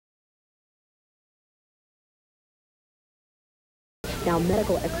Now,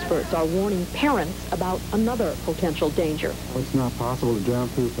 medical experts are warning parents about another potential danger. It's not possible to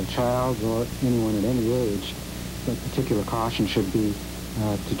drown-proof a child or anyone at any age, but particular caution should be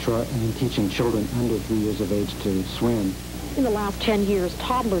to try in teaching children under 3 years of age to swim. In the last 10 years,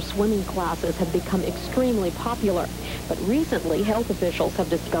 toddler swimming classes have become extremely popular. But recently, health officials have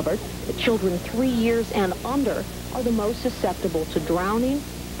discovered that children 3 years and under are the most susceptible to drowning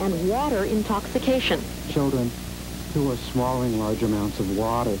and water intoxication. Children who are swallowing large amounts of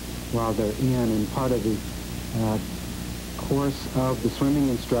water while they're in, and part of the course of the swimming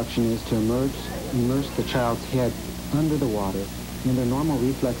instruction is to immerse the child's head under the water. And their normal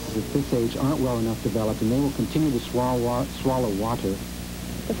reflexes at this age aren't well enough developed, and they will continue to swallow water.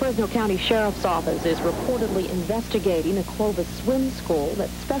 The Fresno County Sheriff's Office is reportedly investigating a Clovis swim school that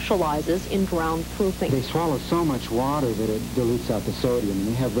specializes in drown-proofing. They swallow so much water that it dilutes out the sodium, and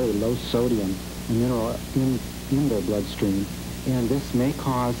they have very low sodium mineral in their bloodstream, and this may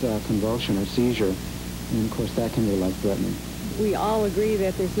cause a convulsion or seizure, and of course that can be life-threatening. We all agree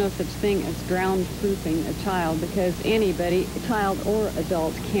that there's no such thing as drown-proofing a child, because anybody, child or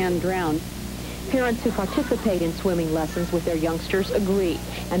adult, can drown. Parents who participate in swimming lessons with their youngsters agree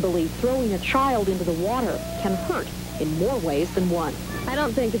and believe throwing a child into the water can hurt in more ways than one. I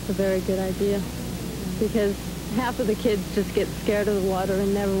don't think it's a very good idea, because half of the kids just get scared of the water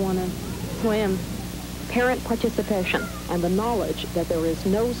and never want to swim. Parent participation and the knowledge that there is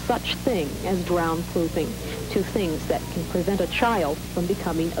no such thing as drown-proofing, two things that can prevent a child from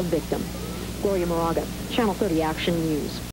becoming a victim. Gloria Moraga, Channel 30 Action News.